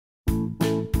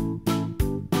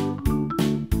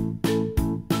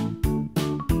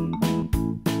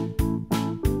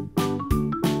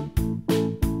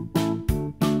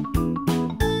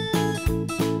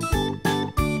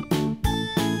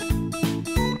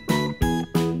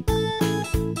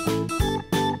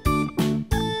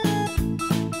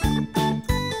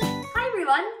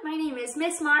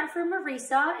Miss Mahr from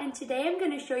Marisa, and today I'm going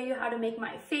to show you how to make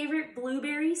my favorite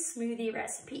blueberry smoothie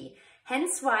recipe.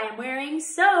 Hence why I'm wearing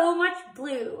so much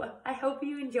blue. I hope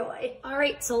you enjoy. All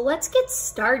right, so let's get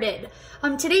started.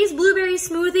 Today's blueberry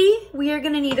smoothie, we are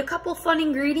going to need a couple fun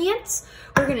ingredients.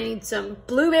 We're going to need some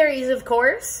blueberries, of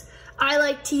course. I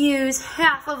like to use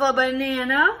half of a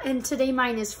banana, and today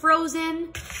mine is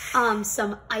frozen,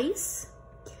 some ice,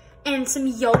 and some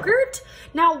yogurt.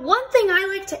 Now, one thing I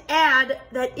like to add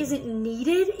that isn't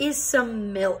needed is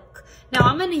some milk. Now,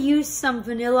 I'm gonna use some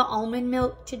vanilla almond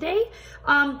milk today.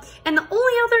 And the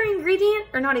only other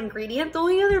the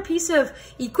only other piece of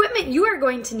equipment you are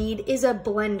going to need is a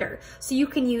blender. So you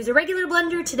can use a regular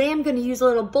blender. Today, I'm gonna use a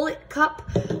little bullet cup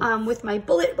with my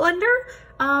bullet blender.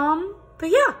 But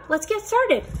yeah, let's get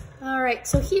started. All right,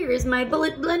 so here is my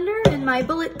bullet blender and my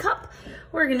bullet cup.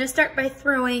 We're gonna start by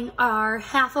throwing our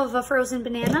half of a frozen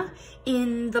banana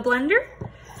in the blender.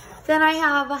 Then I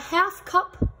have a half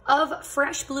cup of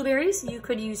fresh blueberries. You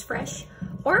could use fresh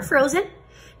or frozen.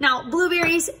 Now,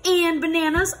 blueberries and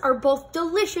bananas are both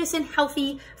delicious and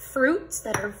healthy fruits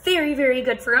that are very, very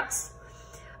good for us.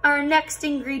 Our next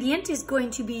ingredient is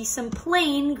going to be some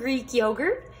plain Greek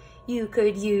yogurt. You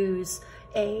could use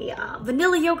a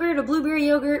vanilla yogurt, a blueberry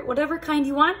yogurt, whatever kind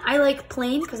you want. I like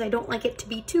plain because I don't like it to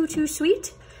be too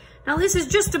sweet. Now this is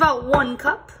just about 1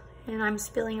 cup, and I'm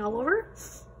spilling all over.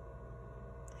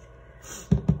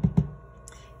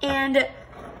 And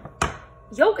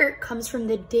yogurt comes from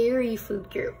the dairy food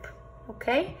group,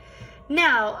 okay?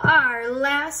 Now, our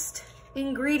last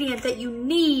ingredient that you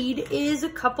need is a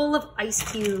couple of ice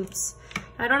cubes.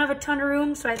 I don't have a ton of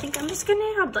room, so I think I'm just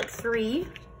gonna add like 3.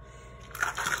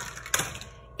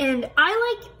 And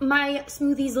I like my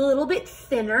smoothies a little bit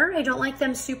thinner. I don't like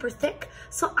them super thick.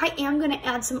 So I am gonna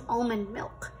add some almond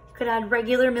milk. You could add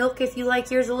regular milk if you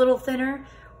like yours a little thinner,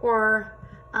 or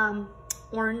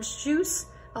orange juice.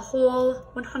 A whole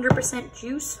 100%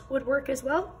 juice would work as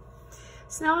well.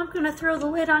 So now I'm gonna throw the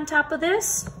lid on top of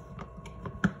this.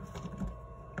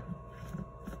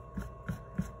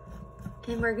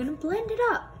 And we're gonna blend it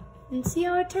up and see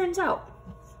how it turns out.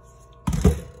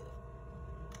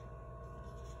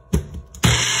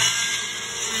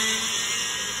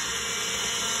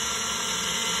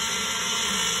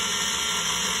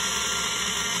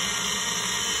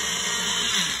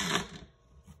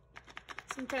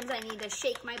 Sometimes I need to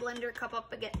shake my blender cup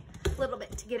up a little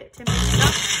bit to get it to mix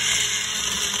up.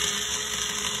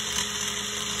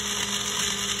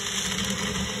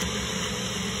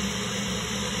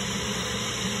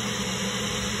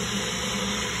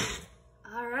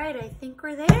 All right, I think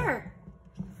we're there.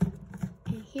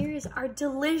 And here's our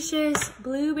delicious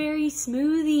blueberry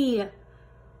smoothie.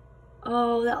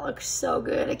 Oh, that looks so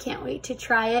good. I can't wait to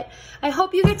try it. I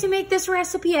hope you get to make this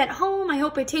recipe at home. I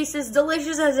hope it tastes as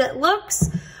delicious as it looks.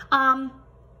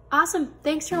 Awesome.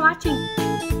 Thanks for watching.